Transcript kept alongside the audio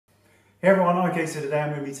Hey everyone, okay, so today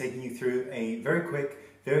I'm going to be taking you through a very quick,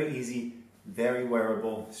 very easy, very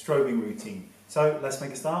wearable strobing routine. So let's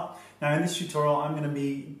make a start. Now in this tutorial I'm going to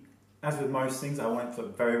be, as with most things, I want it to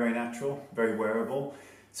look very, very natural, very wearable,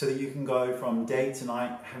 so that you can go from day to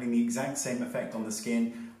night having the exact same effect on the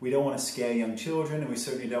skin. We don't want to scare young children, and we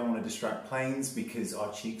certainly don't want to distract planes because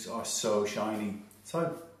our cheeks are so shiny.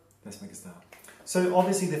 So let's make a start. So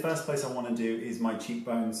obviously the first place I want to do is my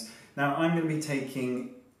cheekbones. Now I'm going to be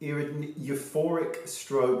taking Euphoric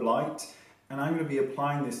strobe light, and I'm going to be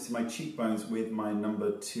applying this to my cheekbones with my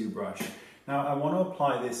number 2 brush. Now I want to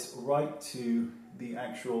apply this right to the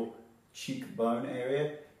actual cheekbone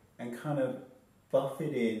area and kind of buff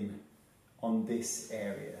it in on this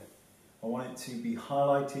area. I want it to be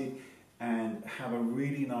highlighted and have a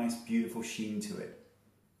really nice beautiful sheen to it.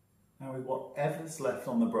 Now with whatever's left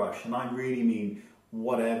on the brush, and I really mean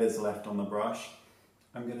whatever's left on the brush,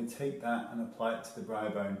 I'm going to take that and apply it to the brow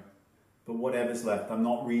bone. But whatever's left, I'm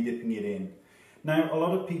not re-dipping it in. Now, a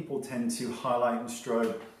lot of people tend to highlight and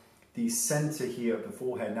strobe the center here of the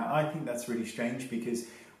forehead. Now, I think that's really strange because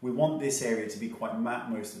we want this area to be quite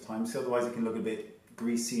matte most of the time, so otherwise it can look a bit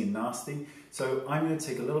greasy and nasty. So I'm going to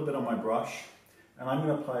take a little bit on my brush and I'm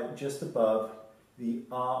going to apply it just above the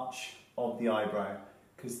arch of the eyebrow,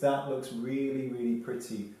 because that looks really, really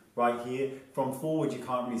pretty. Right here, from forward you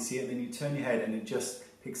can't really see it, then you turn your head and it just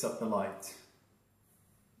picks up the light.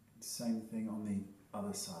 Same thing on the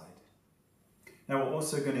other side. Now we're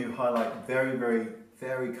also going to highlight very, very,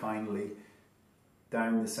 very kindly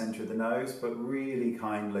down the center of the nose, but really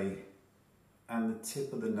kindly, and the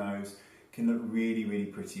tip of the nose can look really, really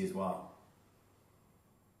pretty as well.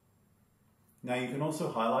 Now you can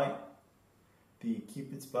also highlight the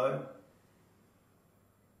Cupid's bow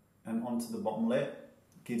and onto the bottom lip.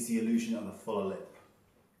 Gives the illusion of a fuller lip.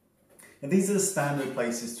 Now these are the standard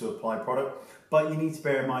places to apply product, but you need to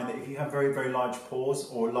bear in mind that if you have very, very large pores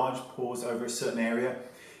or large pores over a certain area,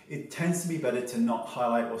 it tends to be better to not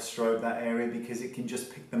highlight or strobe that area because it can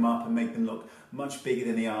just pick them up and make them look much bigger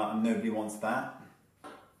than they are, and nobody wants that.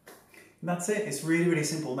 And that's it. It's really, really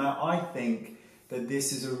simple. Now I think that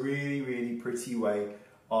this is a really, really pretty way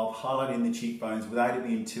of highlighting the cheekbones without it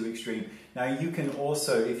being too extreme. Now you can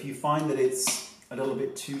also, if you find that it's a little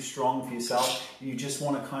bit too strong for yourself, you just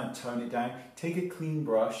want to kind of tone it down, take a clean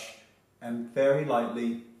brush and very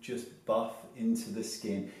lightly just buff into the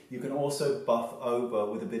skin. You can also buff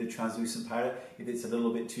over with a bit of translucent powder if it's a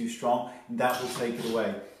little bit too strong, and that will take it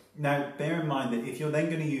away. Now bear in mind that if you're then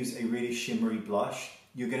going to use a really shimmery blush,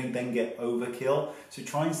 you're going to then get overkill. So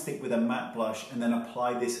try and stick with a matte blush and then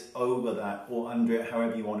apply this over that or under it,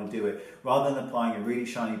 however you want to do it. Rather than applying a really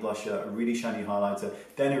shiny blusher, a really shiny highlighter,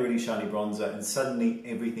 then a really shiny bronzer, and suddenly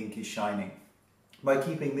everything is shining. By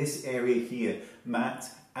keeping this area here matte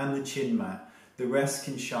and the chin matte, the rest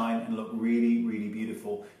can shine and look really, really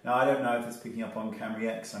beautiful. Now I don't know if it's picking up on camera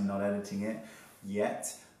yet because I'm not editing it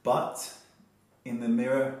yet, but in the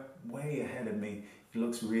mirror way ahead of me, it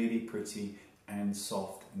looks really pretty and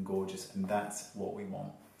soft and gorgeous, and that's what we want.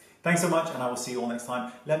 Thanks so much, and I will see you all next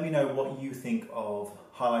time. Let me know what you think of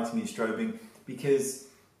highlighting and strobing, because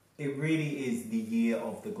it really is the year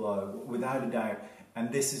of the glow, without a doubt,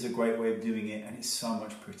 and this is a great way of doing it, and it's so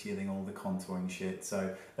much prettier than all the contouring shit.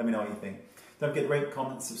 So let me know what you think. Don't forget to rate,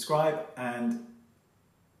 comment, subscribe, and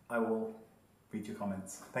I will read your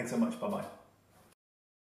comments. Thanks so much. Bye bye.